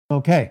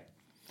Okay.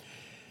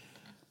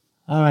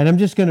 All right, I'm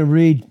just going to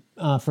read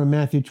from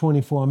Matthew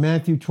 24.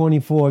 Matthew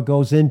 24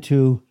 goes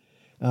into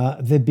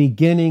the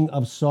beginning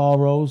of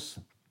sorrows.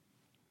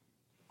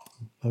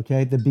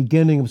 Okay, the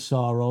beginning of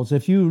sorrows.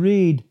 If you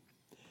read,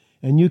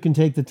 and you can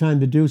take the time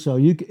to do so,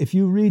 if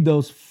you read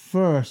those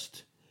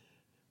first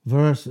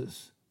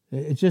verses,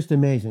 it's just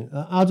amazing.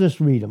 I'll just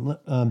read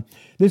them.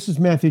 This is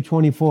Matthew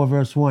 24,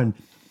 verse 1.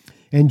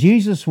 And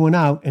Jesus went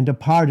out and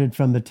departed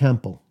from the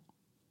temple.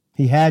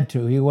 He had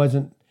to. He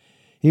wasn't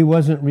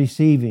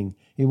receiving.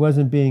 He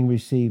wasn't being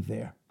received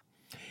there.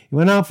 He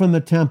went out from the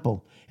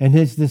temple, and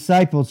his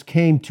disciples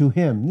came to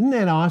him. Isn't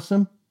that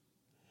awesome?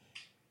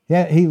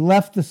 Yeah, he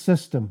left the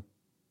system.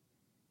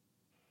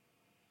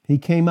 He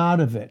came out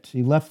of it.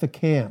 He left the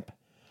camp.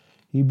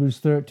 Hebrews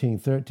 13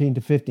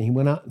 to 15. He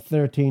went out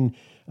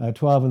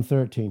 12 and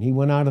 13. He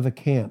went out of the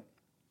camp.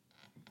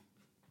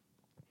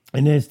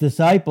 And his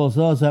disciples,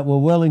 those that were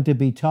willing to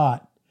be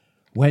taught,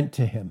 went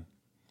to him.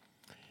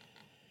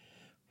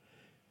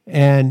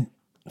 And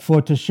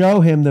for to show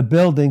him the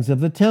buildings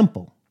of the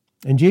temple.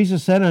 And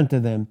Jesus said unto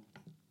them,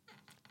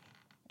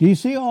 do you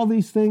see all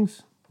these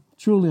things?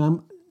 Truly,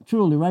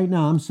 right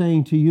now, I'm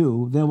saying to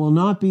you, there will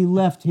not be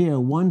left here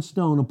one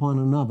stone upon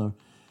another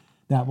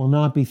that will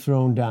not be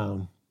thrown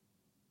down.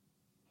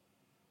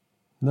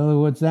 In other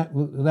words, that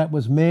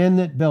was man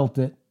that built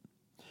it.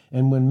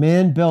 And when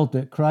man built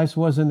it, Christ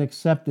wasn't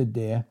accepted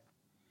there.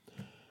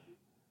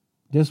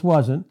 Just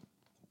wasn't.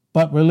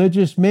 But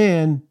religious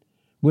man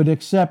would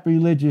accept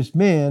religious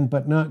man,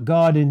 but not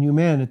God and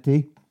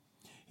humanity.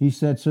 He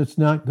said, so it's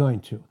not going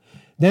to.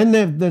 Then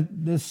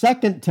the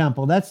second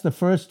temple, that's the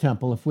first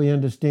temple, if we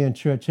understand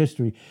church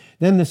history.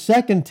 Then the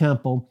second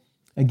temple,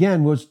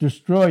 again, was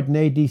destroyed in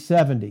AD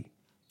 70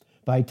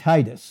 by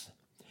Titus.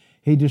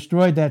 He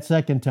destroyed that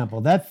second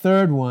temple. That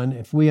third one,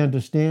 if we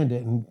understand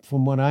it, and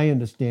from what I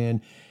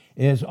understand,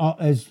 is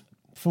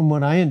from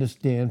what I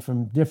understand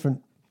from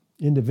different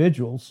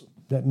individuals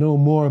that know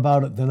more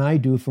about it than I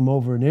do from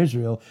over in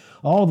Israel,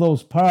 all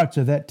those parts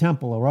of that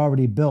temple are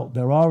already built.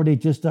 They're already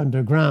just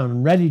underground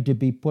and ready to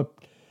be put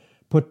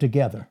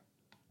together.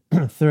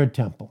 Third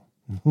temple.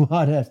 A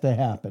lot has to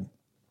happen.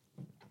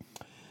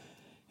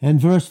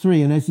 And verse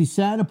 3, and as he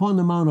sat upon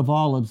the Mount of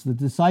Olives, the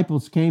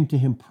disciples came to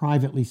him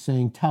privately,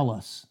 saying, tell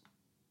us.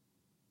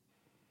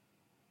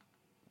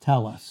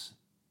 Tell us.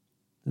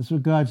 This is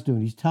what God's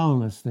doing. He's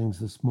telling us things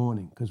this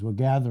morning because we're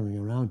gathering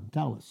around him.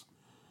 Tell us.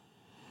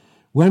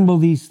 When will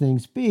these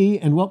things be,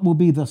 and what will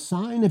be the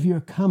sign of your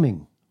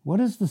coming?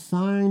 What is the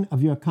sign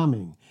of your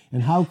coming,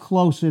 and how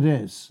close it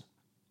is?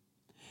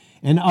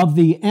 And of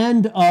the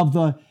end of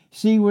the,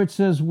 see where it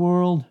says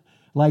world?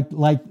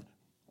 Like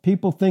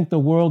people think the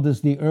world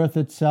is the earth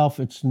itself.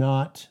 It's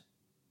not.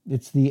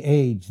 It's the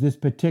age, this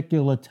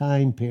particular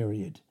time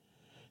period.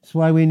 That's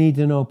why we need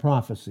to know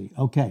prophecy.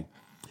 Okay.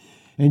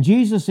 And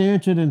Jesus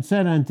answered and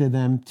said unto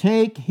them,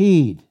 take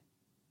heed.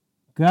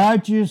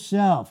 Guard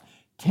yourself.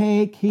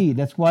 Take heed.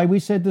 That's why we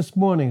said this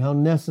morning how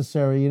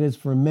necessary it is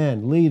for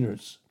men,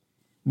 leaders,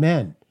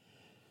 men.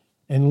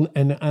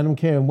 And I don't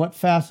care in what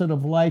facet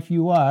of life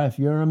you are. If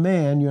you're a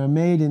man, you're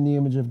made in the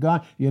image of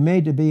God. You're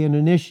made to be an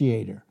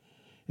initiator.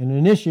 An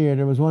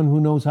initiator is one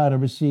who knows how to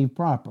receive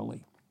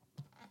properly.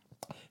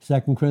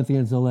 2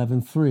 Corinthians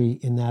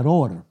 11:3 in that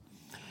order.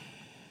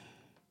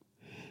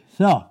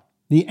 So,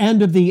 the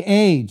end of the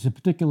age, a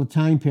particular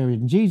time period.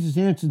 And Jesus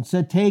answered and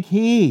said, take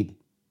heed.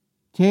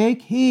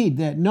 Take heed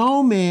that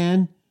no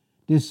man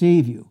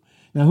deceive you.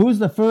 Now, who's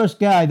the first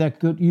guy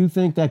you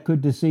think that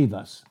could deceive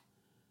us?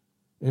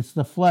 It's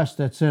the flesh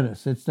that's in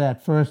us. It's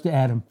that first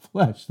Adam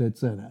flesh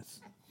that's in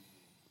us.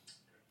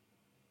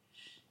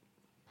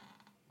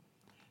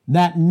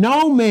 That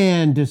no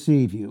man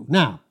deceive you.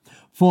 Now,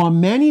 for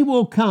many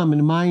will come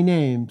in my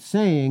name,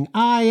 saying,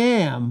 I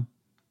am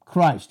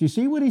Christ. You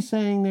see what he's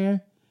saying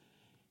there?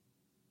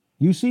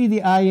 You see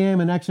the I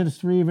am in Exodus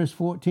 3, verse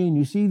 14.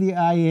 You see the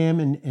I am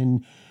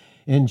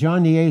in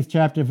John the 8th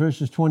chapter,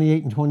 verses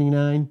 28 and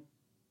 29.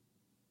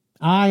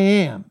 I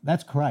am,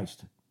 that's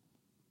Christ.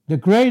 The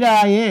great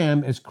I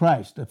am is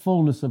Christ, the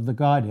fullness of the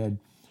Godhead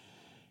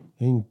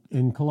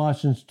in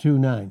Colossians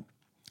 2:9.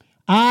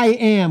 I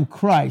am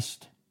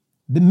Christ.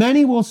 The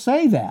many will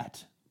say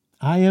that.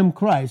 I am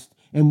Christ,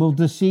 and will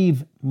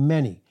deceive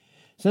many.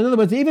 So in other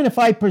words, even if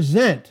I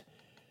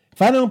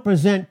don't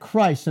present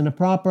Christ in a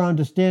proper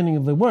understanding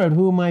of the word,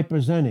 who am I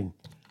presenting?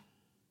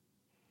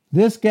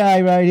 This guy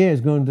right here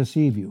is going to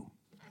deceive you.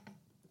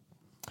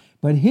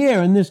 But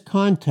here in this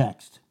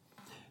context,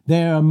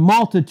 there are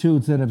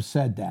multitudes that have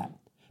said that.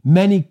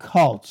 Many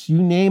cults.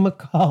 You name a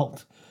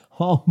cult,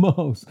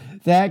 almost.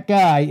 That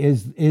guy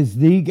is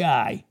the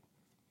guy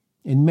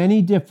in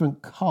many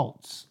different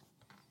cults.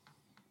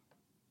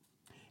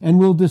 And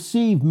will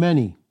deceive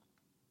many.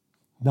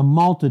 The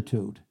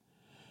multitude.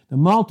 The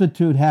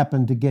multitude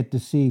happened to get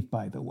deceived,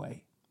 by the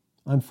way.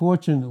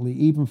 Unfortunately,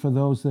 even for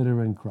those that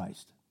are in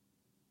Christ.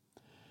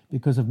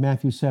 Because of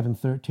Matthew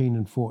 7:13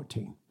 and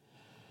 14.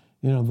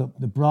 You know,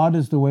 the broad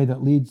is the way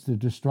that leads to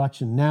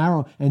destruction.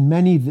 Narrow, and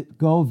many that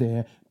go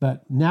there,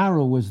 but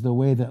narrow is the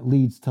way that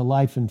leads to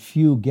life, and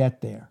few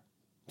get there.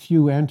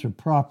 Few enter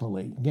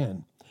properly.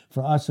 Again,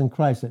 for us in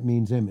Christ, that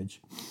means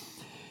image.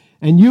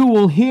 And you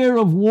will hear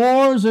of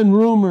wars and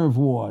rumor of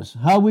wars.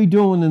 How are we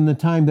doing in the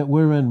time that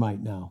we're in right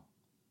now?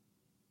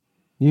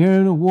 You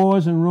hearing of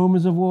wars and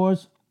rumors of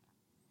wars?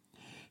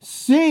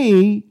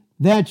 See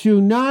that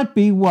you not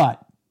be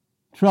what?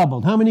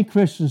 Troubled. How many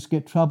Christians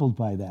get troubled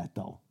by that,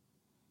 though?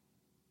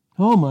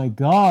 Oh, my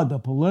God, the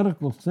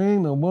political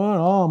thing, the war,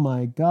 oh,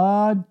 my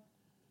God.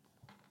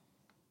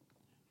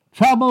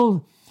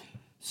 Troubled.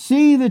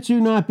 See that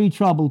you not be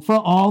troubled, for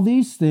all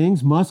these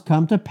things must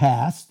come to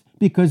pass,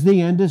 because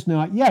the end is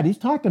not yet. He's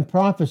talking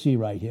prophecy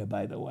right here,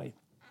 by the way.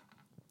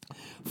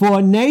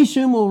 For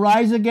nation will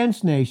rise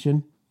against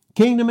nation,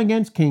 kingdom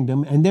against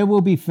kingdom, and there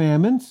will be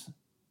famines.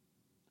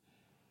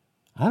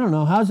 I don't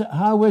know,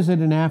 how is it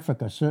in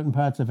Africa, certain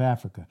parts of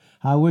Africa?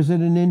 How is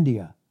it in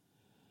India?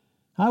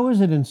 How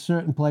is it in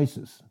certain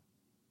places?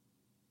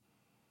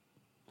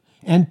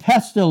 And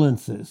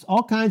pestilences,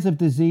 all kinds of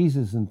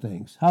diseases and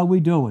things. How are we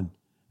doing?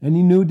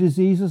 Any new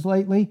diseases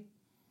lately?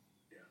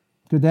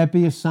 Could that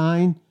be a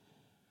sign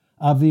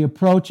of the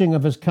approaching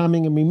of his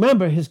coming? And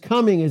remember, his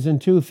coming is in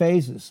two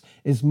phases.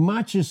 As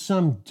much as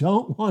some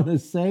don't want to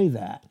say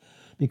that,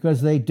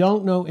 because they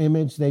don't know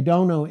image, they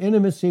don't know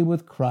intimacy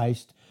with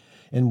Christ.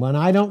 And when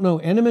I don't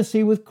know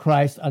intimacy with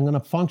Christ, I'm going to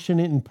function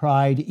in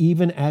pride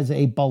even as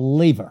a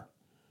believer.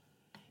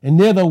 And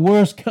they're the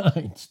worst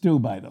kinds too,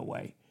 by the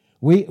way.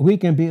 We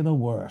can be the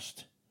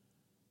worst.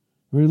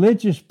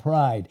 Religious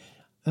pride.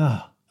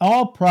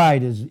 All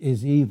pride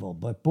is evil,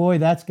 but boy,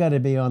 that's got to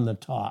be on the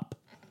top.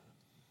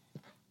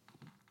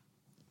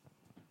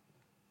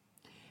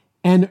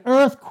 And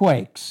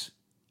earthquakes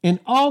in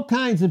all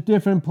kinds of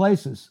different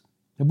places.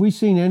 Have we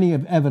seen any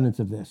evidence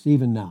of this,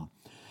 even now?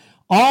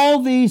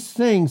 All these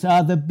things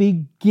are the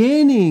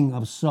beginning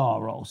of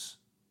sorrows.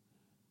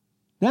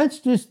 That's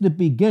just the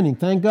beginning.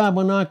 Thank God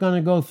we're not going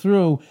to go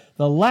through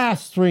the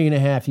last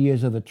 3.5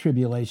 years of the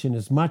tribulation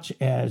as much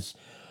as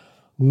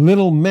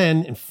little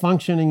men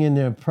functioning in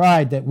their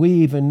pride that we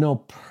even know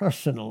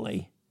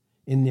personally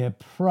in their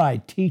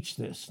pride teach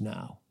this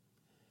now.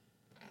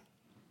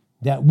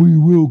 That we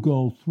will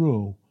go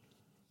through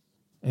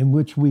and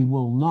which we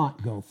will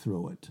not go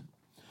through it.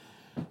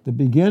 The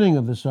beginning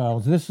of the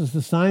sorrows. This is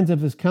the signs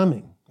of his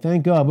coming.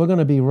 Thank God we're going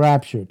to be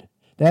raptured.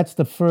 That's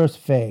the first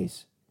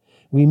phase.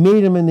 We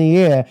meet him in the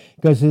air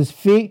because his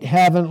feet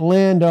haven't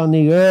landed on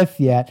the earth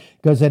yet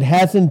because it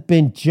hasn't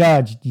been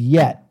judged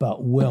yet,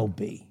 but will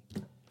be.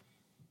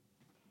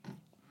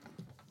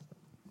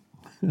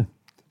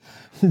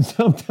 And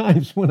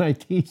sometimes when I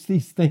teach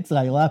these things,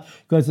 I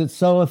laugh because it's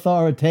so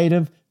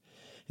authoritative,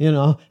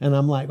 and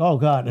I'm like, oh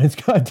God, it's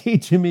God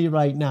teaching me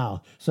right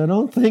now. So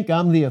don't think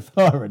I'm the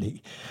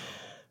authority.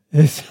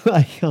 It's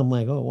like, I'm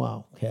like, oh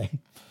wow, okay.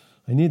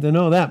 I need to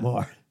know that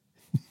more.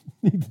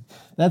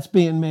 That's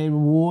being made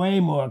way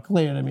more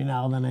clear to me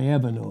now than I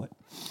ever knew it.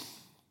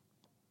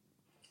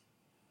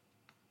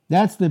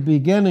 That's the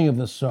beginning of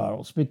the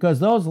sorrows, because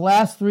those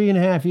last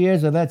 3.5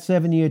 years of that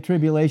 7-year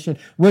tribulation,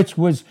 which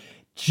was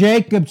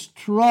Jacob's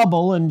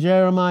trouble in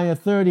Jeremiah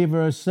 30,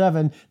 verse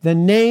 7, the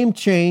name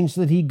change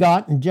that he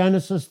got in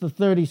Genesis, the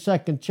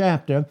 32nd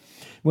chapter,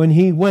 when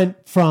he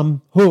went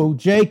from who?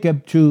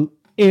 Jacob to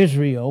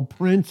Israel,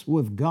 prince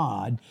with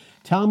God.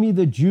 Tell me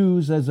the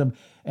Jews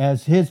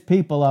as his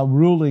people are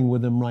ruling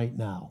with him right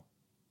now.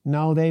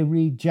 No, they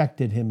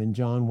rejected him in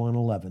John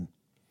 1:11.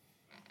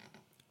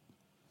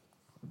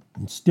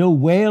 And still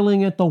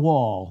wailing at the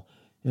wall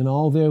in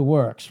all their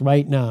works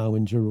right now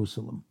in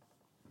Jerusalem.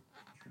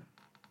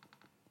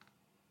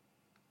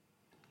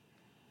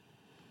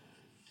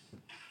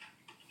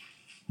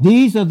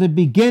 These are the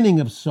beginning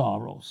of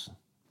sorrows.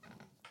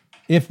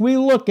 If we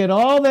look at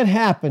all that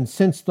happened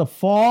since the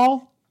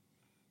fall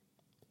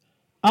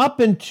up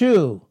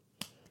into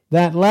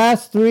that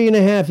last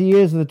 3.5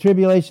 years of the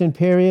tribulation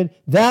period,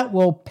 that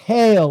will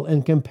pale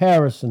in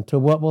comparison to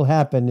what will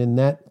happen in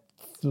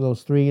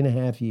those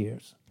 3.5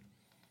 years.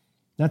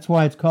 That's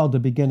why it's called the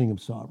beginning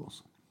of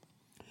sorrows.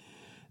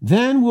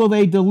 Then will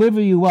they deliver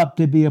you up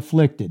to be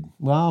afflicted.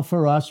 Well,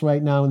 for us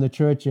right now in the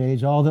church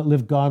age, all that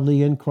live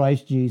godly in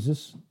Christ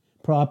Jesus,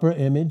 proper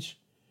image,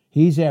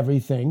 he's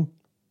everything,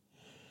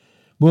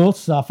 will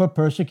suffer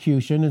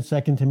persecution in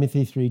 2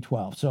 Timothy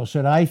 3:12. So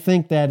should I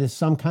think that is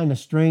some kind of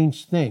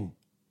strange thing?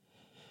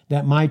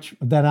 That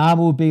I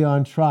will be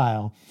on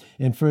trial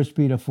in 1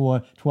 Peter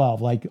 4:12.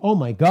 Like, oh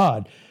my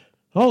God,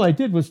 all I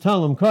did was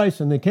tell them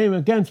Christ and they came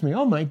against me.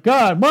 Oh my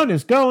God, what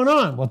is going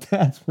on? Well,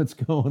 that's what's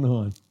going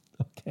on.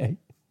 Okay.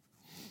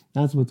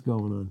 That's what's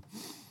going on.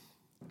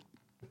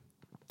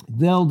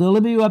 They'll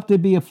deliver you up to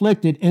be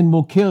afflicted and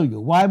will kill you.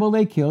 Why will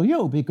they kill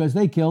you? Because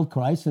they killed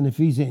Christ, and if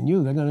he's in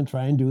you, they're going to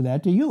try and do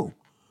that to you.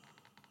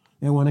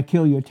 They want to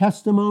kill your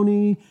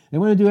testimony. They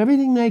want to do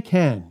everything they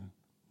can,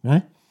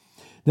 right?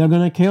 They're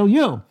going to kill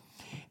you.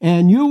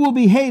 And you will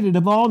be hated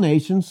of all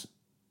nations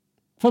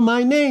for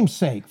my name's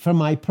sake, for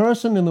my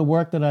person and the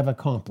work that I've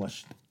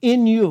accomplished.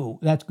 In you,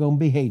 that's going to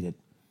be hated.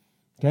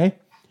 Okay?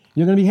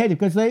 You're going to be hated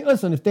because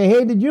if they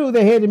hated you,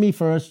 they hated me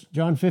first.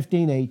 John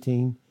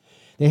 15:18.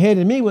 They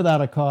hated me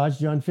without a cause.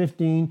 John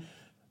 15,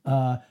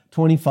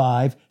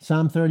 25,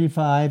 Psalm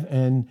 35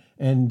 and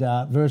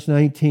verse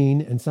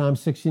 19, and Psalm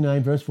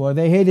 69 verse 4.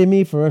 They hated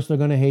me first, they're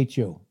going to hate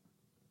you.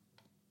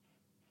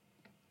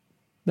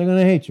 They're going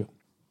to hate you.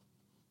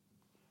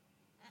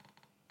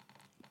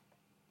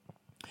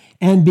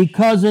 And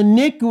because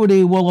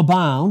iniquity will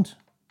abound,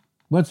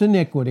 what's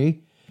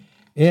iniquity?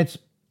 It's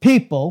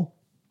people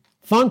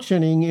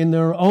functioning in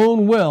their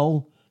own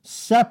will,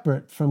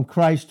 separate from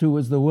Christ, who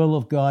is the will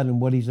of God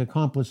and what he's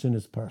accomplished in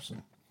his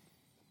person.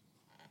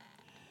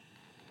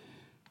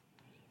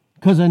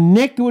 Because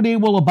iniquity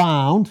will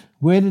abound.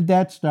 Where did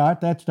that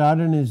start? That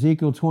started in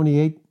Ezekiel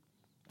 28,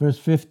 verse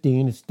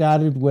 15. It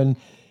started when,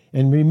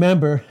 and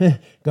remember,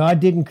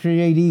 God didn't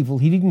create evil.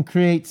 He didn't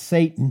create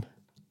Satan.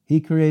 He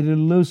created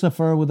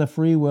Lucifer with a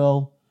free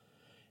will,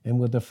 and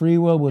with the free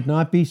will would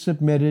not be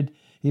submitted.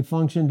 He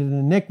functioned in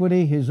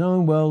iniquity, his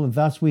own will, and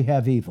thus we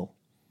have evil.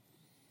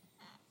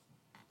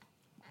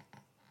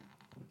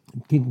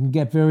 It can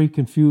get very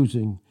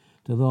confusing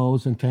to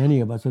those and to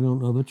any of us that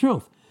don't know the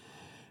truth.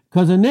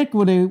 Because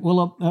iniquity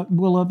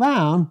will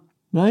abound,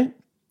 right?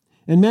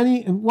 And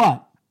many,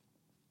 what?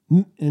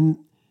 And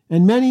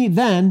many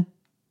then,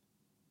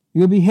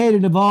 you'll be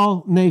hated of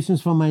all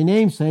nations for my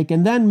name's sake,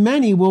 and then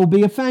many will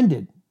be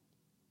offended.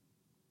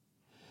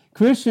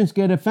 Christians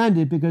get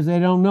offended because they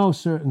don't know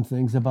certain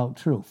things about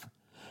truth.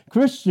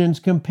 Christians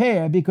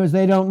compare because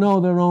they don't know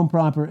their own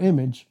proper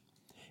image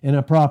in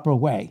a proper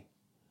way.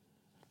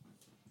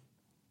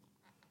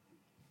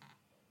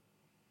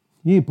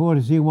 Boy,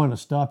 does he want to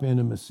stop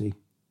intimacy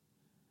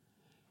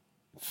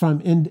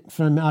from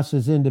us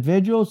as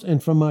individuals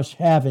and from us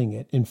having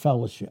it in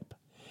fellowship.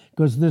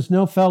 Because there's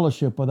no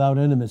fellowship without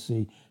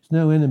intimacy. There's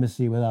no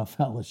intimacy without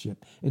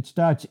fellowship. It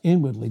starts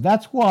inwardly.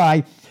 That's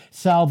why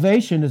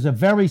salvation is a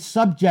very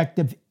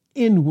subjective,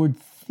 inward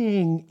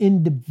thing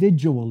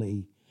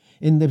individually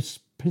in the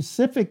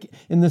specific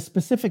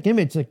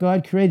image that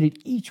God created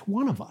each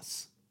one of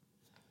us.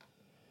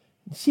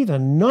 See the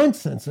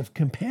nonsense of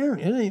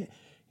comparing.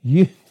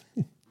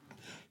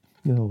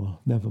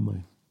 Well, never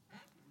mind.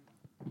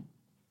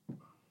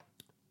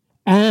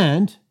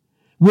 And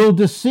will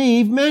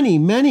deceive many,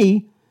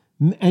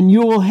 and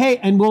you will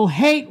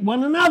hate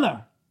one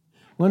another.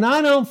 When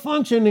I don't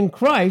function in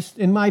Christ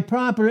in my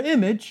proper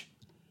image,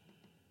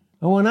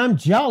 and when I'm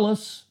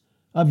jealous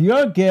of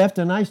your gift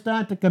and I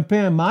start to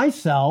compare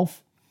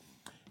myself,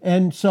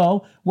 and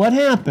so what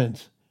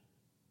happens?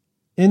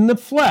 In the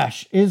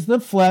flesh, is the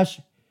flesh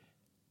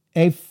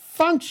a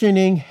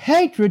functioning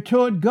hatred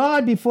toward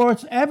God before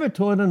it's ever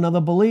toward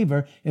another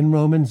believer in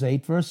Romans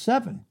 8, verse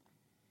 7?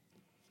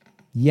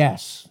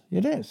 Yes,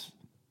 it is.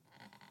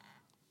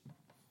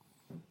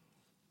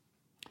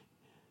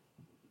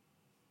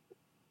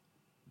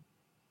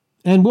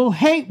 And will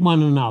hate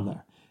one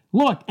another.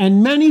 Look,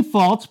 and many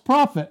false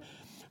prophets.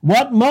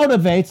 What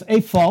motivates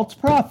a false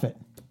prophet?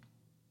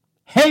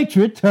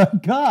 Hatred to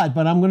God,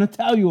 but I'm going to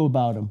tell you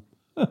about him.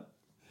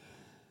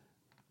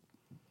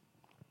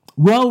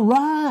 Will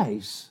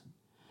rise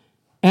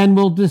and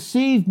will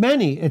deceive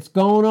many. It's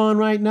going on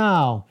right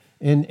now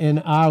in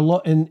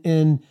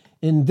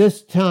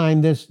this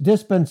time, this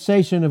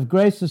dispensation of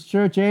grace, this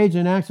church age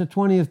in Acts the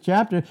 20th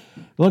chapter.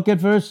 Look at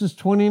verses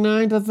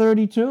 29 to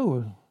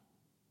 32.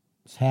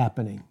 It's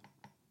happening.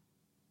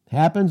 It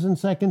happens in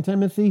 2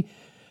 Timothy,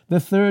 the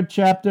 3rd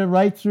chapter,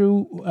 right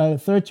through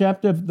 3rd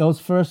chapter, those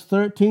first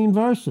 13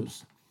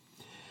 verses.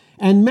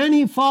 And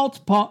many false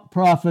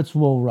prophets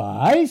will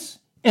rise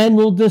and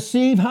will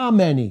deceive how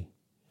many?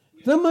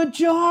 The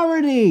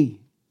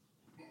majority.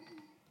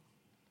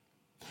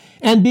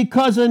 And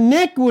because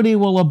iniquity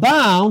will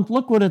abound,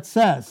 look what it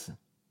says.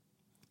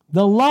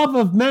 The love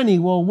of many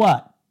will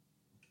what?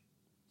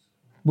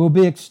 Will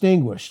be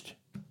extinguished.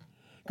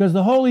 Because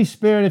the Holy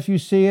Spirit, if you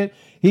see it,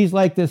 he's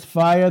like this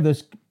fire,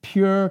 this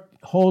pure,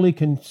 holy,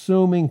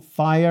 consuming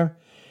fire.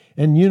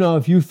 And you know,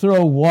 if you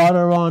throw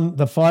water on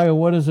the fire,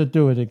 what does it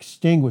do? It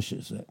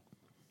extinguishes it.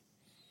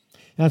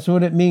 That's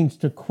what it means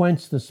to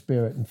quench the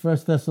Spirit in 1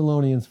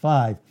 Thessalonians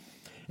 5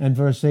 and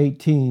verse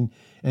 18.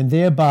 And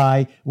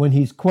thereby, when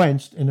he's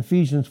quenched, in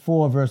Ephesians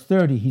 4, verse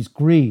 30, he's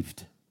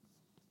grieved.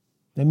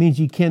 That means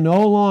he can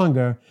no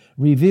longer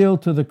reveal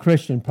to the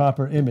Christian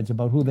proper image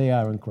about who they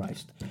are in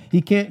Christ.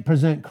 He can't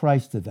present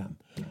Christ to them.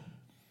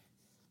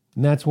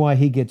 And that's why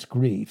he gets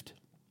grieved.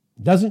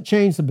 Doesn't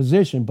change the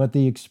position, but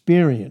the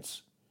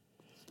experience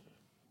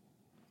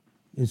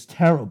is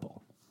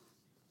terrible.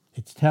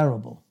 It's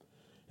terrible.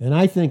 And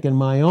I think in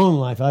my own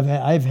life,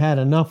 I've had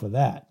enough of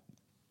that.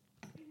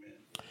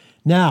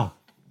 Now,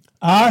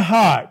 our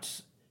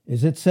hearts,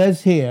 as it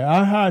says here,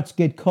 our hearts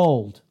get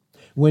cold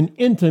when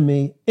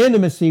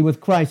intimacy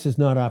with Christ is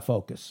not our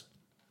focus.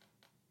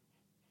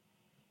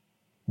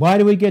 Why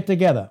do we get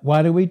together?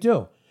 Why do we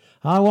do?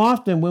 How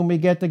often when we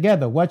get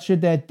together, what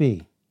should that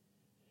be?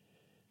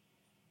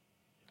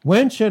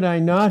 When should I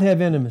not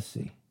have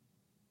intimacy?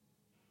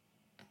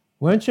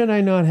 When should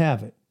I not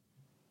have it?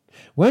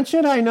 When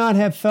should I not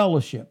have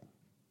fellowship?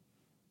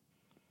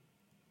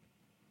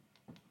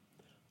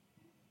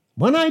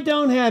 When I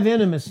don't have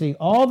intimacy,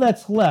 all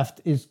that's left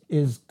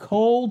is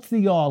cold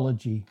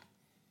theology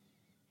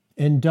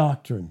and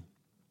doctrine.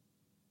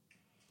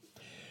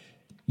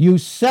 You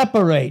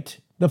separate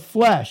the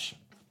flesh,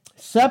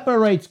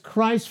 separates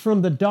Christ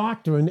from the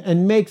doctrine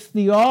and makes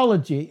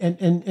theology,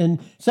 and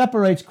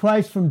separates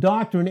Christ from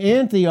doctrine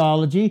and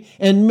theology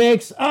and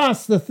makes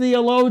us the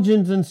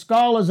theologians and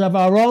scholars of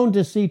our own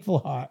deceitful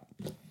heart.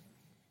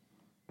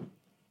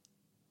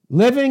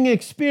 Living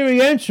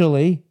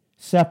experientially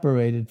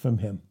separated from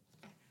him.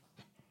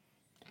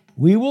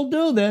 We will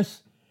do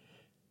this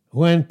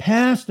when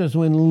pastors,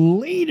 when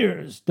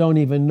leaders don't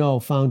even know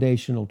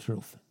foundational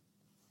truth.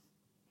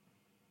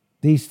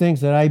 These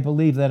things that I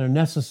believe that are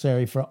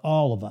necessary for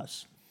all of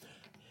us.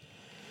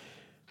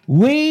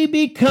 We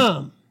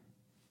become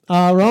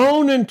our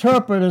own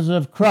interpreters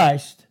of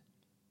Christ,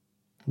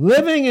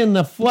 living in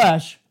the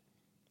flesh,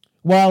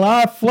 while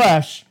our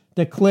flesh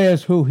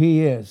declares who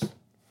he is.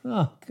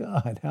 Oh,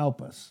 God,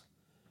 help us.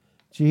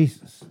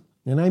 Jesus.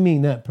 And I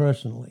mean that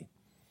personally.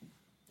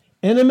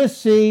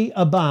 Intimacy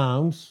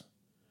abounds,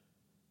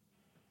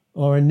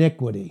 or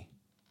iniquity.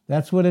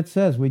 That's what it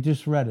says. We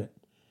just read it.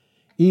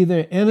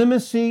 Either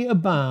intimacy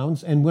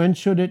abounds, and when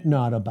should it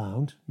not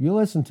abound? You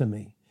listen to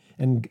me.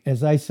 And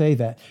as I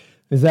say,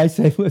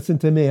 listen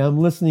to me, I'm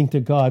listening to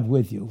God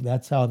with you.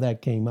 That's how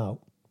that came out.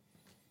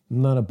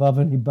 I'm not above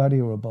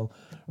anybody or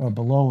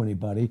below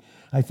anybody.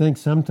 I think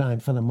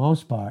sometimes, for the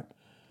most part,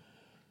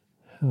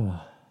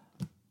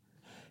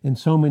 in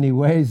so many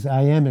ways,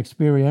 I am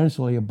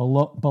experientially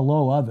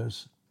below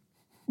others.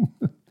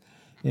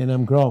 And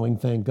I'm growing,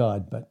 thank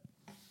God. But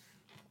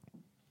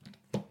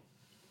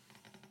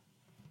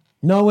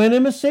no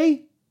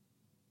intimacy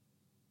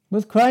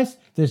with Christ,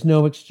 there's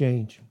no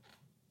exchange.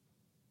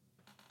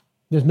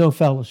 There's no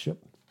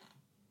fellowship.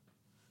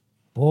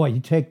 Boy, you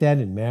take that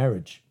in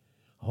marriage.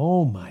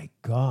 Oh my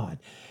God.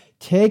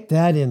 Take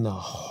that in the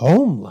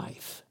home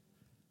life.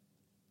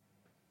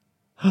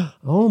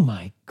 Oh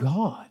my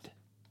God.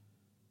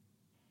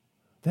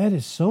 That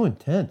is so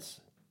intense.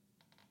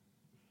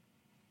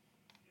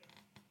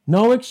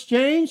 No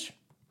exchange,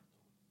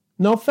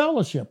 no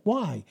fellowship.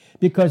 Why?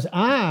 Because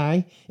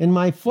I, in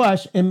my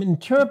flesh, am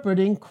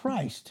interpreting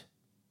Christ.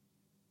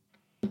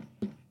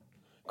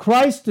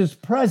 Christ is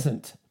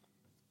present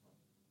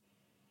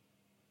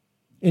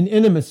in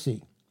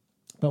intimacy,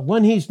 but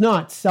when he's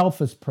not,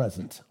 self is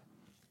present.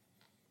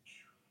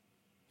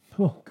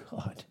 Oh,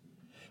 God.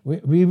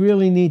 We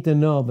really need to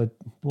know that,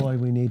 boy,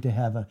 we need to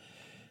have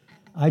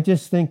I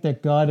just think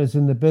that God is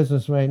in the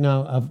business right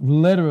now of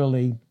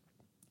literally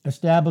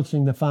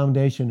establishing the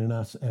foundation in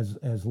us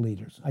as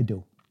leaders. I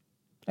do.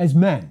 As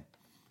men.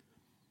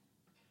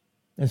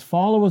 As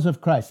followers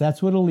of Christ.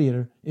 That's what a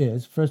leader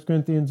is. 1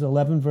 Corinthians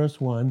 11, verse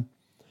 1.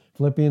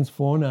 Philippians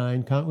 4,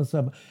 9. Countless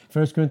of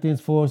 1 Corinthians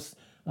 4,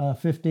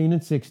 15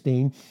 and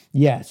 16.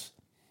 Yes,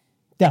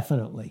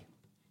 definitely.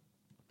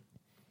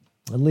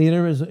 A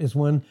leader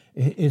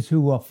is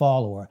who a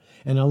follower.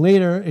 And a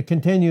leader, it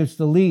continues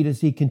to lead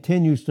as he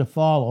continues to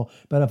follow.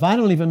 But if I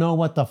don't even know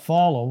what to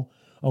follow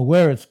or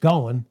where it's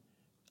going,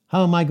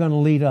 how am I going to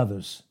lead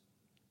others?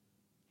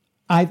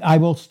 I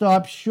will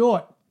stop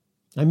short.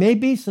 I may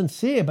be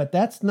sincere, but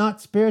that's not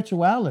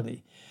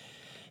spirituality.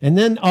 And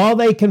then all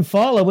they can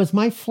follow is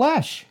my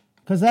flesh,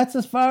 because that's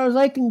as far as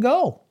I can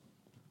go.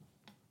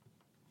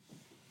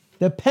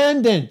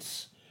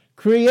 Dependence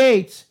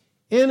creates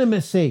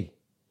intimacy.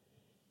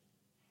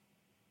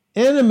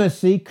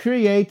 Intimacy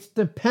creates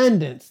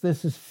dependence.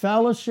 This is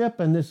fellowship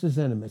and this is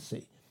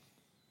intimacy.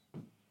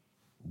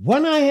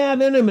 When I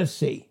have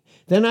intimacy,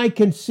 then I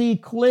can see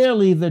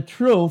clearly the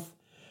truth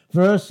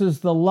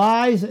versus the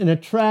lies and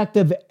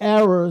attractive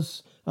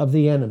errors of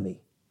the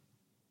enemy.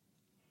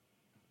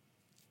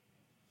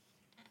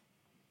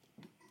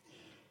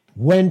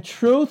 When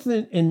truth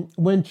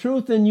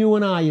in you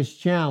and I is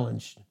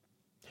challenged,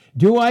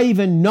 do I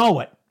even know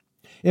it?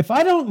 If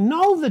I don't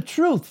know the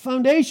truth,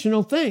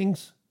 foundational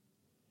things,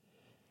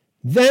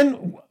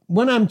 then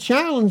when I'm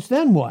challenged,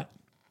 then what?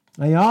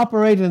 I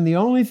operate in the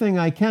only thing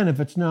I can if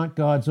it's not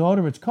God's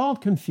order. It's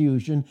called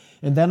confusion,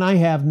 and then I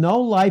have no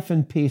life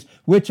and peace,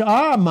 which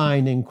are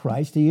mine in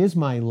Christ. He is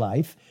my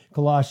life,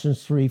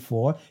 Colossians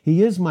 3:4.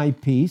 He is my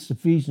peace,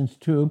 Ephesians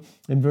 2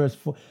 and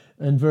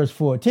verse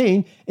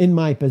 14, in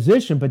my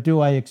position, but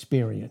do I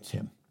experience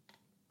him?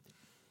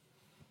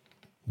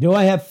 Do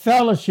I have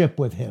fellowship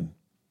with him?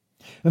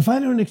 If I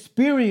don't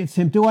experience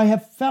him, do I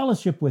have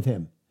fellowship with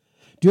him?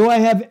 Do I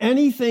have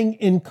anything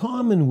in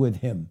common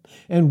with him?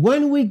 And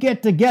when we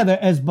get together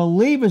as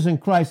believers in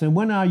Christ, and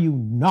when are you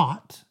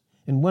not,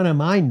 and when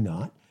am I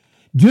not,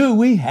 do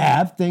we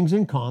have things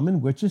in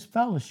common, which is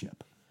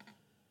fellowship?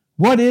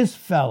 What is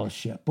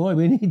fellowship? Boy,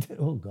 we need to,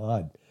 oh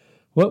God,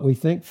 what we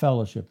think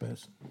fellowship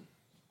is.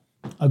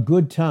 A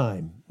good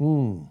time.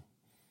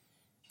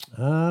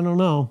 I don't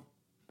know.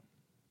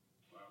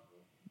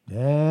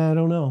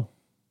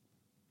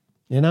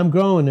 And I'm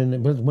growing in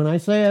it. But when I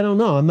say I don't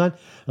know, I'm not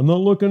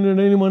looking at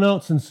anyone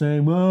else and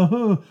saying,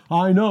 well,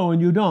 I know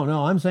and you don't.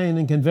 No, I'm saying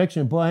in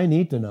conviction, boy, I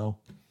need to know.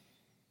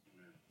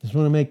 Just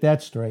want to make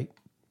that straight.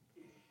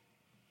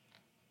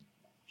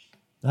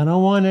 I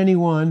don't want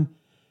anyone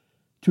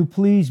to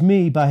please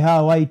me by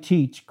how I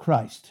teach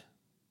Christ.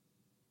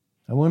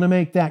 I want to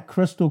make that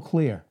crystal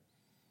clear.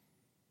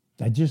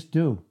 I just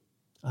do.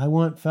 I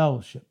want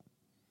fellowship.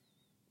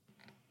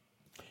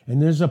 And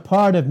there's a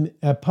part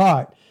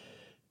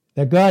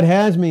that God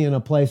has me in a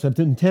place of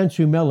intense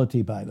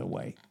humility, by the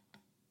way.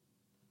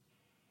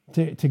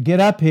 To get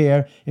up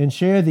here and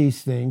share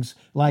these things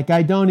like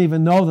I don't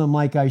even know them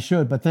like I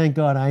should, but thank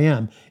God I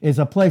am, is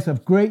a place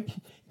of great,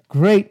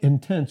 great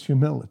intense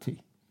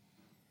humility.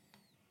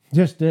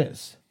 Just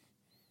is.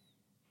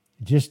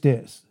 Just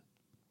is.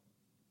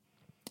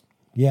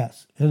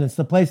 Yes, and it's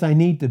the place I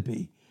need to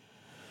be.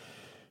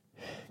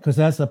 Because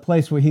that's the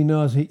place where he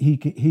knows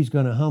he's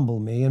going to humble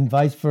me, and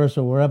vice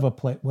versa,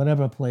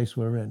 whatever place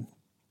we're in.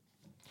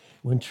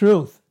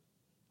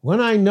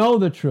 When I know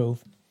the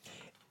truth,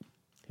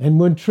 and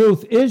when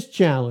truth is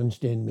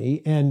challenged in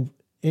me, and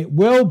it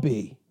will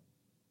be,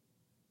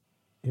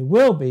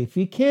 if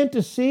he can't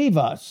deceive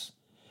us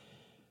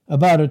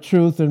about a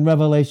truth in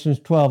Revelation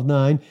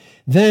 12:9,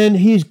 then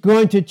he's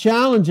going to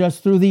challenge us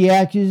through the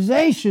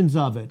accusations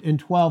of it in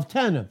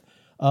 12:10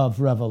 of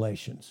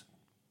Revelations.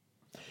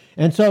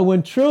 And so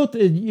when truth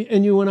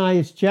in you and I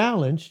is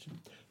challenged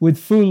with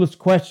foolish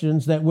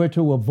questions that we're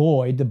to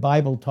avoid, the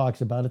Bible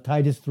talks about it,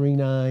 Titus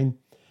 3:9,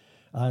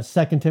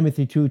 2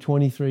 Timothy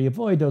 2:23,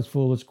 avoid those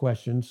foolish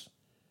questions.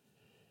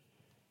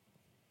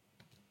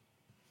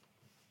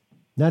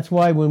 That's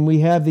why when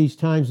we have these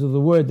times of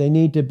the word, they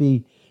need to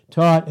be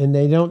taught,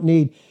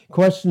 and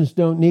questions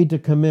don't need to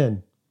come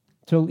in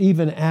till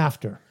even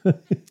after.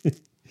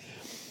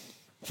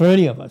 For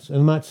any of us.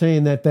 I'm not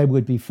saying that they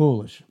would be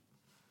foolish.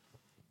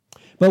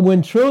 But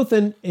when truth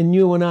in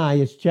you and I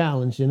is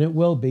challenged, and it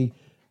will be,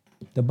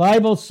 the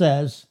Bible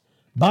says,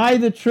 buy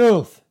the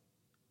truth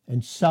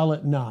and sell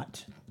it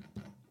not.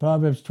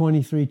 Proverbs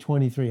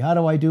 23:23. How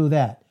do I do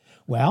that?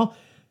 Well,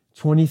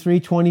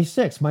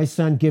 23:26. My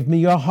son, give me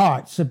your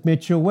heart,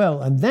 submit your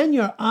will, and then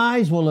your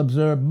eyes will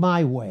observe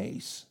my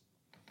ways.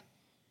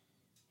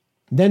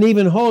 Then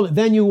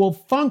you will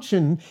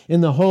function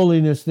in the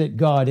holiness that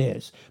God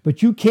is.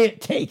 But you can't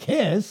take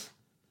his,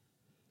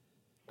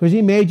 because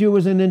he made you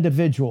as an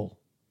individual.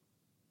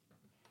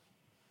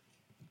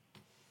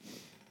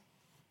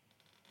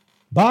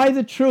 Buy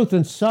the truth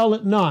and sell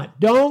it not.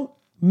 Don't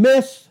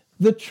miss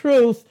the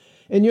truth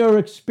in your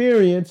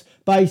experience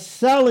by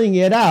selling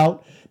it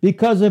out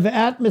because of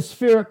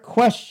atmospheric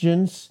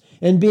questions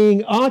and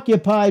being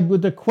occupied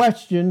with the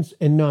questions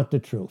and not the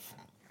truth.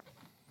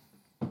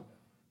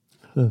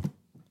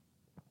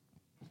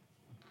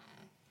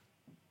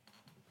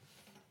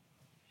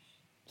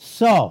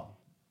 So,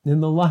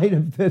 in the light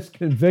of this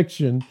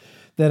conviction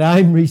that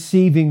I'm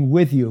receiving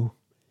with you,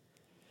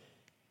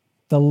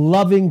 the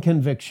loving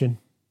conviction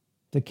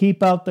to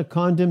keep out the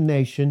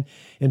condemnation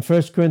in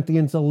 1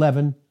 Corinthians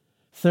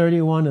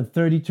 11:31 and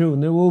 32.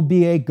 And there will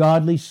be a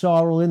godly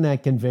sorrow in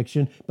that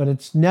conviction, but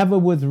it's never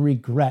with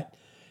regret,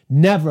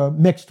 never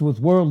mixed with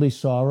worldly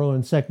sorrow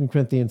in 2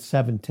 Corinthians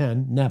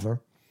 7:10,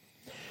 never.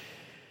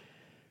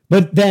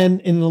 But then,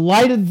 in the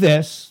light of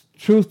this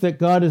truth that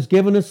God has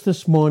given us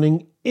this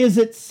morning, is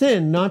it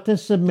sin not to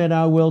submit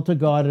our will to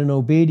God in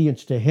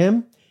obedience to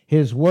him,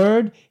 his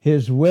word,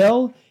 his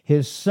will,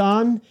 his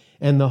Son,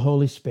 and the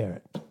Holy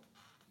Spirit?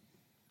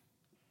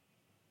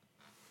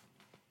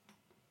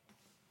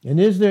 And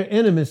is there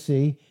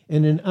intimacy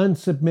in an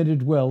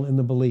unsubmitted will in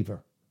the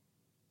believer?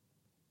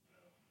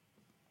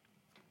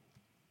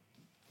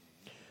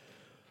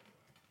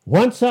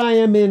 Once I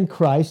am in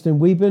Christ,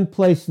 and we've been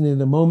placed in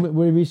the moment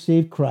we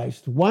received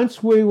Christ,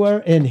 once we are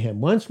in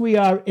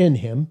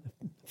him,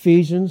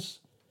 Ephesians,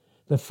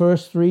 the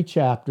first 3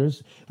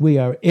 chapters, we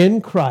are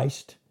in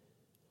Christ.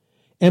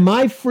 Am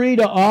I free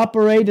to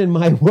operate in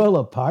my will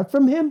apart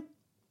from him?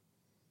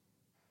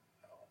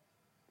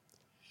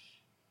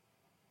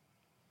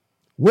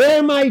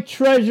 Where my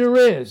treasure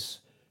is,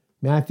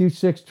 Matthew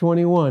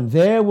 6:21,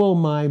 there will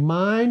my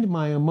mind,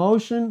 my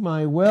emotion,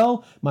 my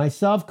will, my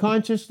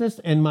self-consciousness,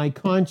 and my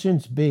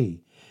conscience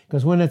be.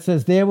 Because when it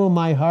says, there will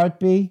my heart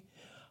be,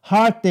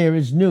 heart there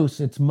is nous,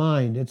 it's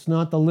mind. It's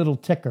not the little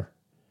ticker.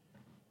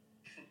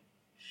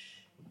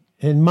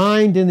 And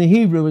mind in the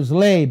Hebrew is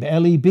leb,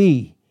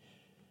 L-E-B.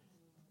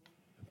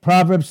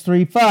 Proverbs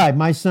 3:5,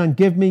 my son,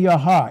 give me your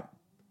heart.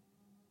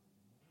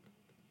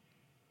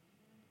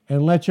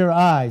 And let your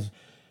eyes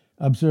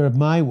observe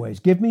my ways.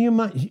 Give me your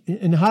mind.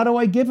 And how do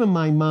I give him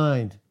my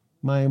mind,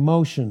 my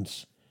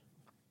emotions,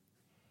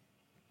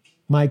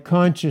 my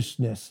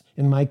consciousness,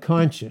 and my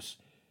conscience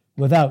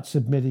without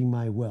submitting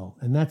my will?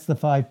 And that's the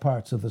 5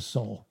 parts of the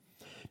soul.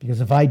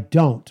 Because if I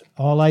don't,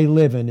 all I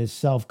live in is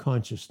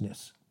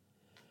self-consciousness.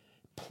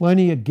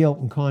 Plenty of guilt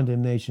and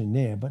condemnation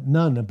there, but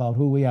none about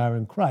who we are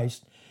in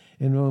Christ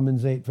in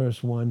Romans 8,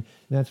 verse 1.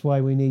 That's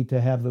why we need to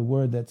have the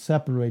word that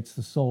separates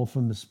the soul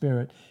from the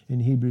spirit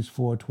in Hebrews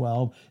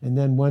 4:12. And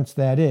then once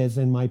that is,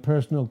 in my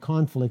personal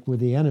conflict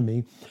with the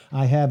enemy,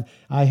 I have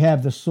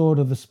the sword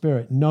of the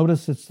Spirit.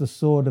 Notice it's the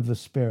sword of the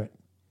Spirit.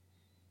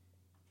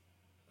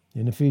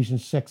 In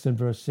Ephesians 6 and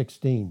verse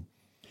 16.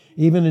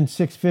 Even in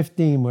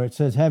 6:15, where it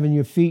says, having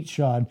your feet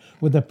shod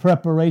with the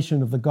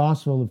preparation of the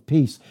gospel of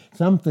peace.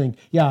 Some think,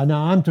 yeah,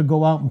 now I'm to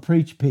go out and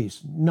preach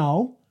peace.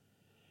 No,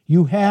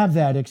 you have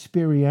that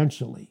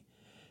experientially.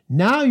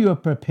 Now you're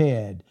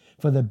prepared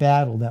for the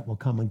battle that will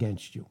come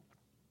against you.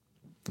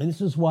 And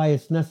this is why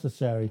it's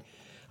necessary,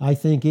 I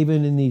think,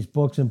 even in these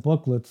books and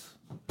booklets,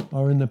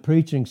 or in the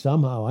preaching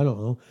somehow, I don't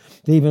know,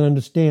 to even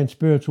understand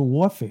spiritual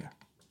warfare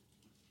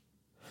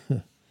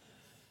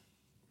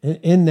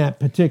in that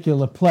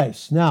particular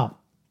place. Now,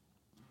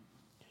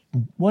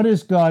 what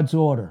is God's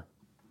order?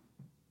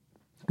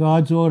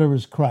 God's order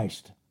is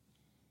Christ.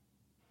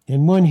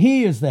 And when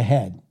he is the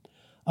head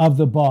of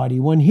the body,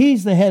 when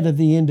he's the head of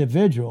the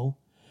individual,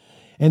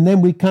 and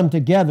then we come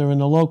together in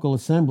the local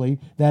assembly,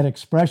 that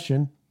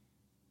expression,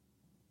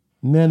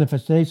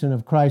 manifestation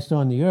of Christ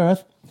on the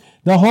earth,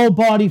 the whole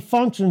body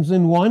functions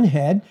in one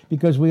head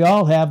because we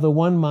all have the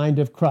one mind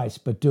of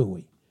Christ, but do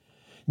we?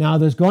 Now,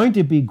 there's going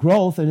to be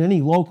growth in any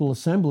local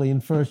assembly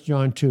in 1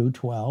 John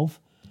 2:12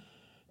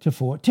 to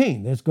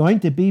 14. There's going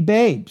to be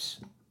babes.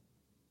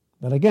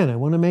 But again, I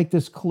want to make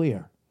this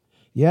clear.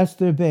 Yes,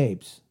 they're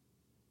babes,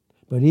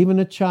 but even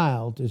a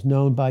child is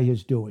known by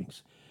his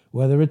doings,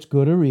 whether it's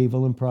good or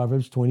evil, in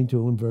Proverbs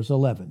 22 and verse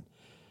 11.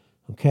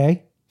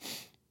 Okay?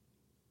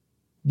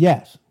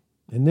 Yes,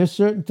 and there's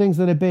certain things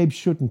that a babe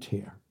shouldn't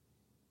hear.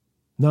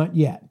 Not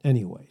yet,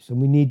 anyways,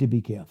 and we need to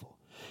be careful.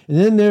 And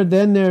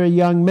then there are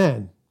young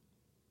men.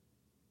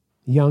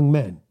 Young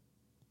men.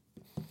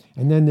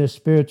 And then there's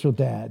spiritual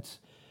dads.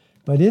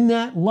 But in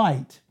that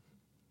light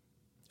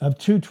of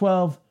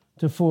 2:12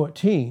 to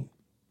 14,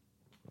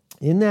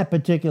 in that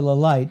particular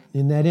light,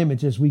 in that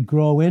image, as we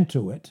grow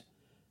into it,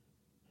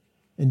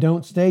 and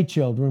don't stay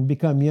children,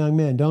 become young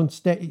men, don't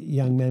stay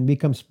young men,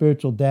 become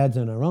spiritual dads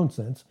in our own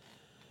sense,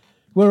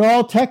 we're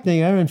all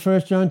technically, in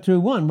 1 John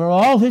 2:1, we're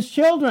all his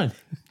children,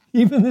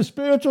 even the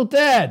spiritual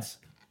dads.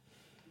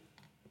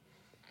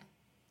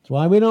 That's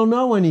why we don't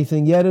know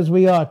anything yet as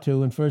we ought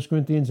to in 1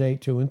 Corinthians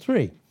 8:2 and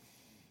 3.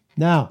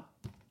 Now,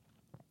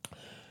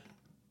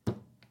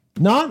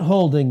 not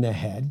holding the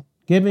head,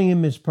 giving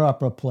him his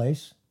proper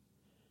place,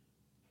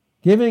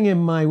 giving him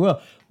my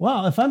will.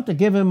 Well, if I'm to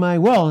give him my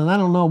will, and I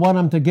don't know what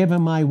I'm to give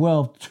him my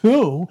will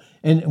to,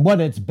 and what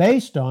it's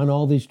based on,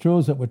 all these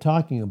truths that we're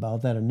talking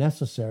about that are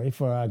necessary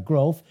for our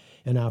growth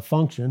and our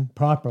function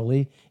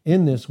properly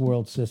in this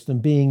world system,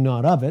 being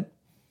not of it.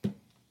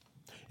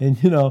 And,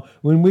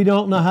 when we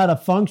don't know how to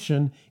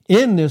function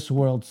in this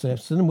world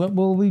system, what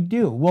will we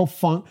do? We'll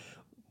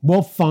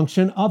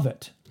function of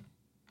it.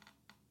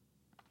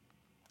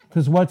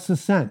 Because what's the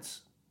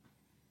sense?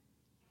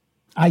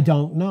 I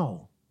don't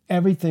know.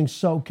 Everything's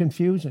so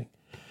confusing.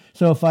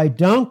 So if I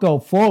don't go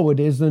forward,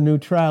 is the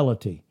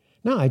neutrality.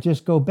 No, I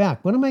just go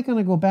back. What am I going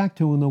to go back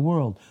to in the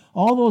world?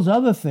 All those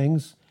other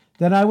things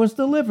that I was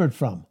delivered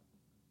from.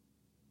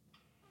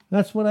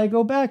 That's what I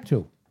go back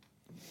to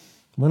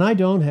when I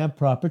don't have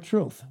proper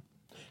truth.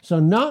 So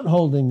not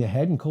holding the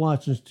head in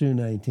Colossians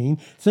 2:19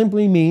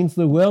 simply means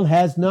the will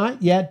has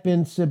not yet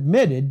been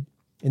submitted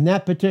in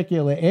that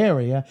particular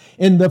area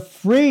in the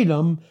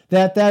freedom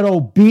that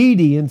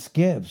obedience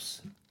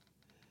gives.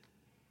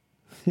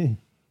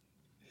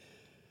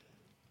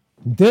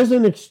 There's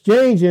an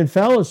exchange in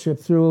fellowship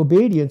through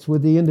obedience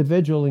with the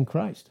individual in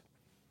Christ.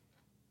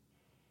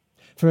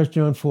 1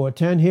 John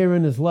 4:10,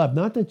 herein is love,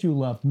 not that you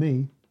loved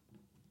me,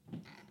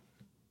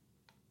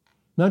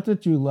 not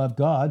that you loved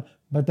God,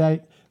 but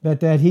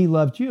that he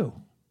loved you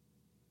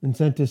and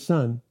sent his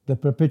Son, the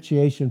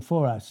propitiation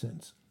for our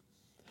sins.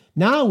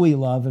 Now we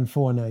love in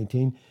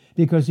 4:19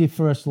 because he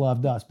first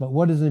loved us. But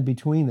what is in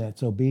between that?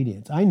 It's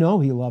obedience. I know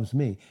he loves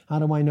me. How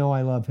do I know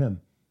I love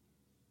him?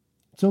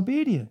 It's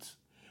obedience.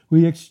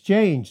 We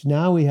exchange.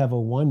 Now we have a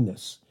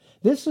oneness.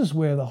 This is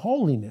where the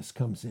holiness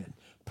comes in,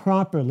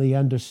 properly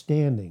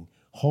understanding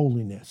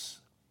holiness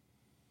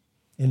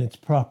in its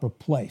proper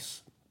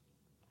place.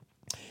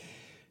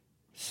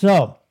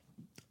 So,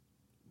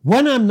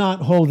 when I'm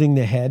not holding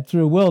the head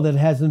through a will that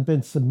hasn't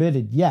been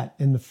submitted yet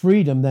in the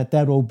freedom that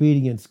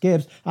obedience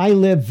gives, I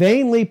live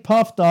vainly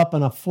puffed up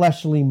in a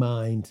fleshly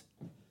mind.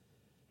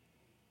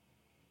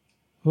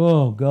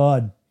 Oh,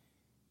 God.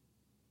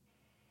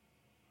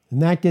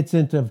 And that gets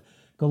into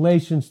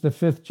Galatians, the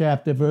 5th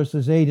chapter,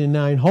 verses 8 and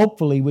 9.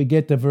 Hopefully we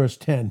get to verse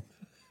 10.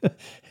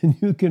 And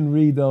you can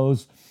read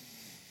those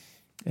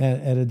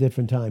at a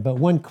different time. But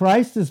when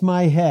Christ is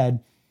my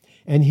head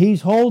and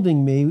he's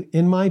holding me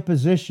in my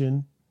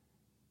position,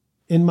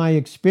 in my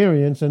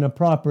experience, in a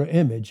proper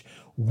image,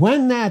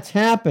 when that's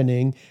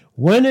happening,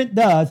 when it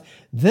does,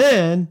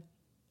 then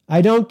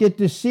I don't get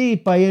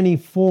deceived by any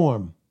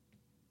form,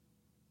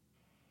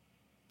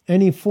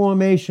 any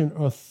formation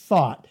or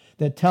thought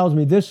that tells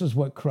me this is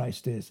what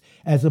Christ is,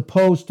 as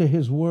opposed to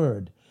his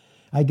word.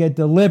 I get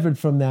delivered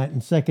from that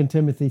in 2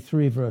 Timothy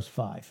 3, verse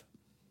 5.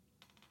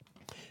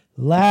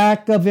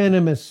 Lack of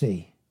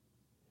intimacy.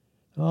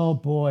 Oh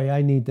boy,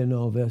 I need to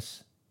know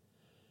this.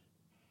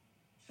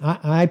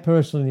 I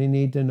personally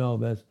need to know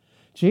this.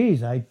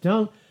 Geez, I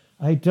don't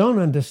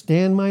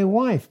understand my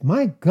wife.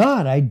 My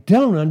God, I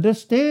don't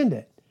understand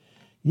it.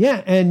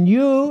 Yeah, and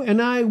you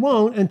and I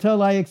won't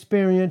until I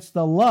experience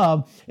the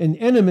love and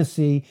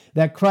intimacy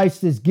that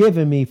Christ has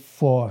given me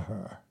for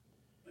her.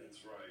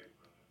 That's right.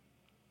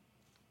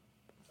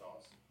 That's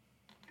awesome.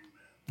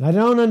 Amen. I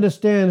don't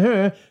understand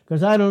her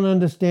because I don't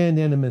understand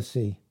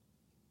intimacy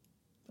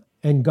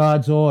and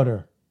God's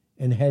order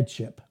and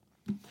headship.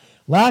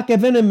 Lack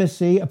of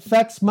intimacy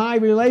affects my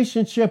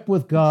relationship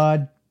with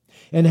God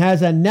and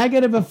has a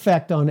negative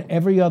effect on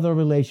every other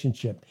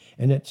relationship.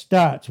 And it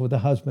starts with the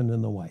husband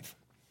and the wife.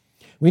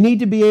 We need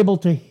to be able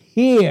to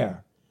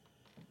hear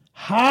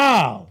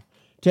how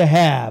to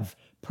have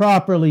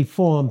properly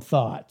formed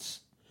thoughts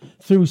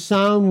through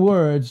sound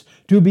words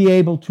to be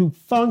able to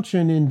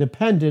function in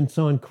dependence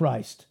on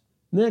Christ.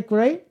 Isn't that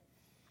great?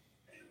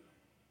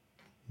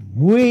 I'm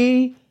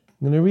going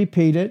to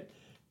repeat it,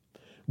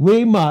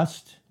 we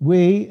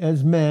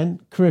as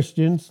men,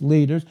 Christians,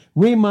 leaders,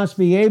 we must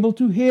be able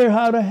to hear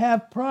how to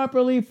have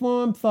properly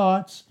formed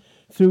thoughts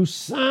through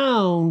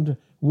sound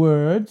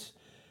words.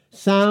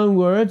 Sound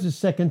words is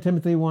 2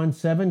 Timothy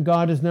 1:7.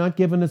 God has not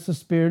given us a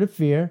spirit of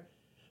fear,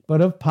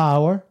 but of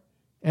power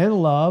and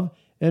love.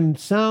 And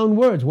sound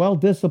words, well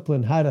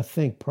disciplined, how to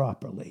think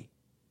properly.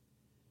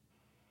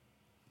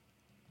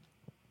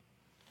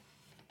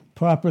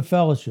 Proper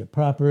fellowship,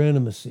 proper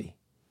intimacy.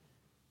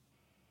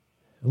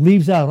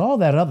 Leaves out all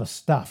that other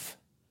stuff.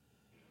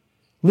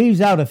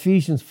 Leaves out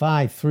Ephesians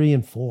 5:3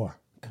 and 4.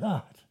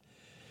 God,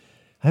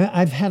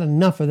 I've had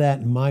enough of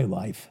that in my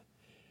life.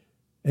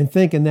 And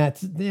thinking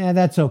that's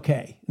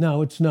okay.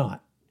 No, it's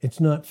not. It's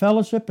not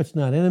fellowship. It's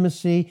not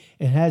intimacy.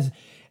 It has,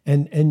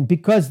 and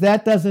because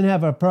that doesn't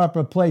have a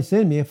proper place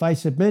in me, if I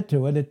submit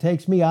to it, it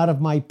takes me out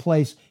of my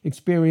place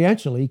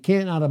experientially,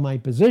 can't out of my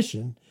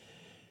position.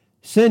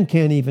 Sin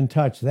can't even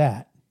touch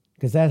that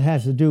because that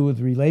has to do with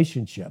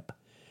relationship.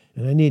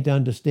 And I need to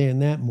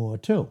understand that more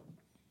too.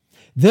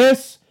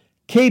 This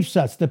keeps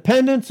us,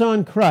 dependence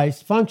on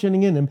Christ,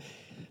 functioning in Him.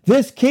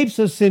 This keeps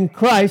us in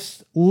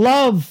Christ's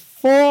love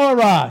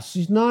for us.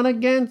 He's not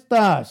against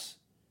us.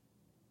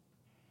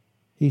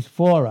 He's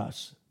for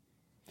us.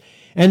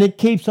 And it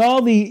keeps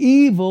all the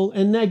evil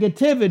and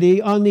negativity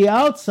on the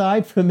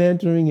outside from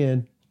entering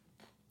in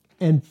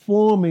and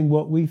forming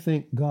what we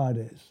think God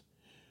is,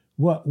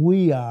 what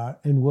we are,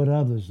 and what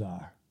others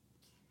are.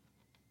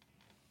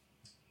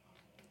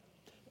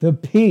 The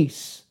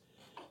peace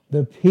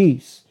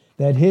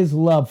that His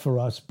love for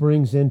us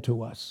brings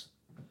into us.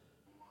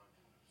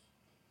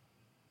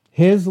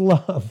 His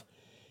love,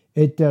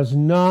 it does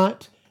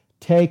not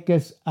take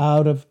us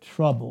out of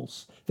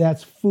troubles.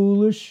 That's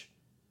foolish,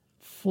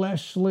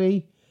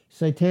 fleshly,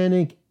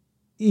 satanic,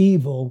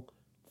 evil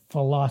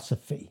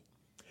philosophy.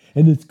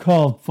 And it's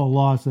called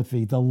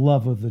philosophy, the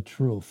love of the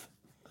truth.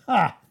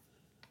 Ha!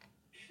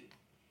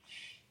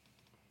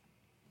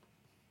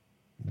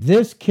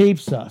 This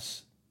keeps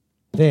us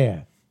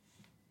there.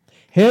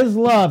 His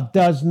love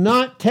does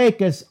not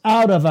take us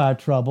out of our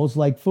troubles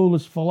like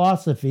foolish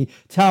philosophy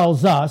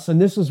tells us,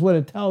 and this is what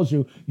it tells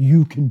you,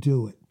 you can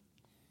do it.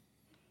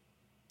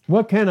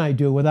 What can I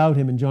do without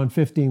Him in John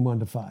 15,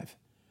 1-5?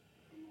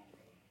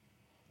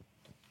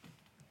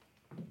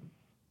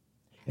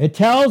 It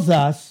tells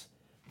us,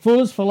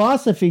 foolish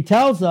philosophy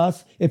tells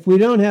us, if we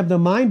don't have the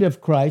mind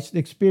of Christ,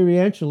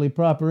 experientially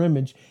proper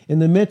image, in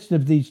the midst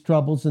of these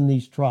troubles and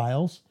these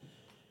trials,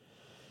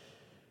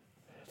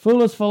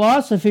 foolish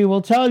philosophy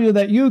will tell you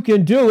that you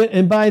can do it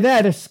and by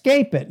that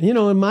escape it. You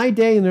know, in my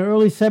day, in the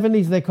early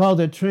 70s, they called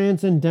it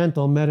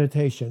transcendental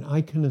meditation.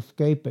 I can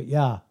escape it,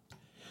 yeah.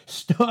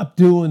 Stop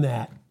doing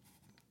that.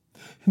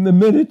 And the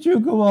minute you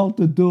go out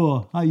the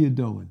door, how you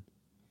doing?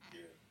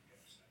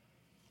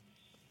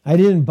 I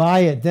didn't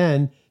buy it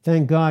then.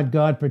 Thank God,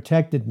 God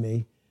protected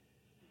me.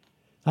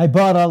 I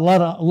bought a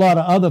lot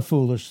of other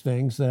foolish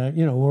things that,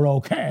 were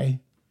okay.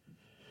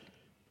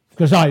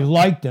 Because I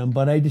liked them,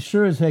 but I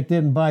sure as heck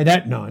didn't buy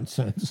that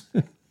nonsense.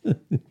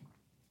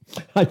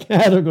 I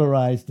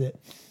categorized it.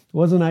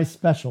 Wasn't I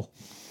special?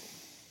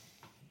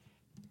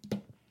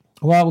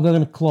 Well, we're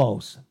going to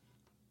close.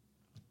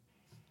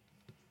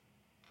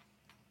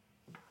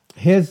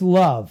 His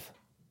love,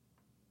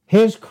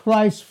 His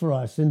Christ for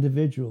us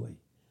individually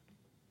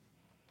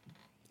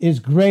is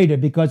greater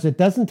because it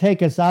doesn't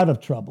take us out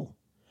of trouble,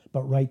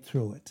 but right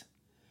through it.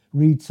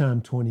 Read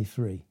Psalm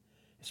 23.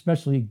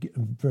 Especially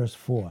verse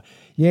 4.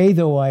 Yea,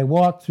 though I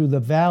walk through the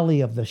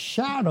valley of the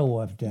shadow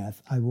of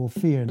death, I will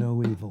fear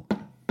no evil.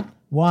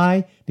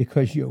 Why?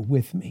 Because you're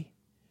with me.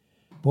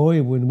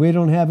 Boy, when we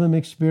don't have Him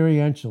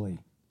experientially,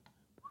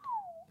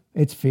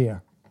 it's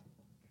fear.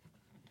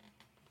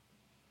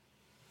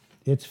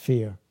 It's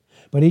fear.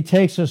 But He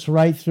takes us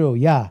right through.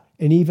 Yeah,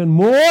 and even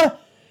more,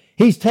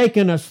 He's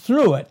taken us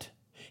through it.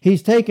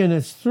 He's taken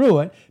us through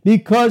it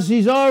because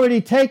He's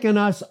already taken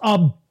us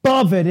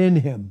above it in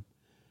Him.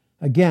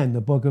 Again, the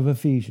book of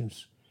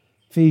Ephesians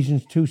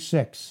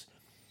 2:6.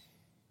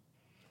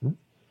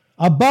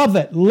 Above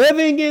it,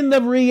 living in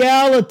the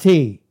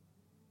reality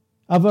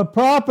of a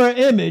proper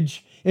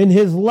image in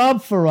His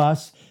love for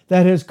us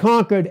that has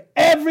conquered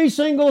every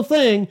single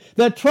thing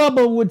that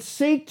trouble would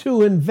seek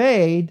to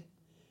invade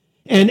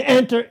and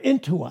enter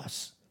into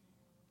us.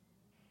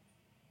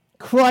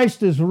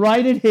 Christ is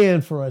right at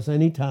hand for us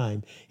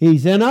anytime.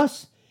 He's in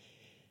us,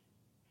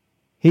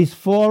 He's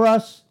for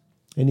us,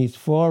 and He's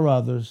for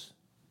others.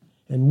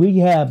 And we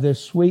have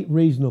this sweet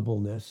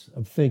reasonableness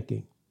of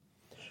thinking,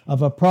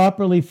 of a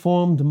properly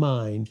formed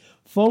mind,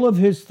 full of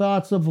His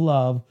thoughts of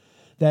love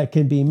that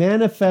can be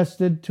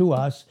manifested to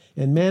us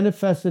and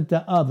manifested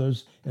to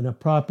others in a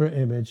proper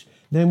image.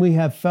 Then we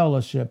have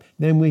fellowship,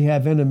 then we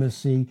have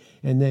intimacy,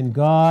 and then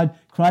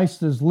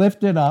Christ is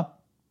lifted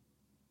up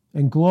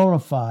and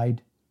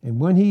glorified. And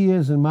when He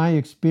is in my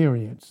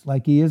experience,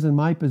 like He is in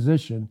my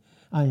position,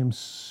 I am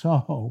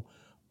so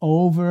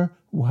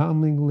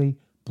overwhelmingly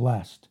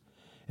blessed.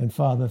 And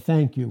Father,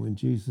 thank you in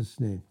Jesus'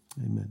 name.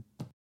 Amen.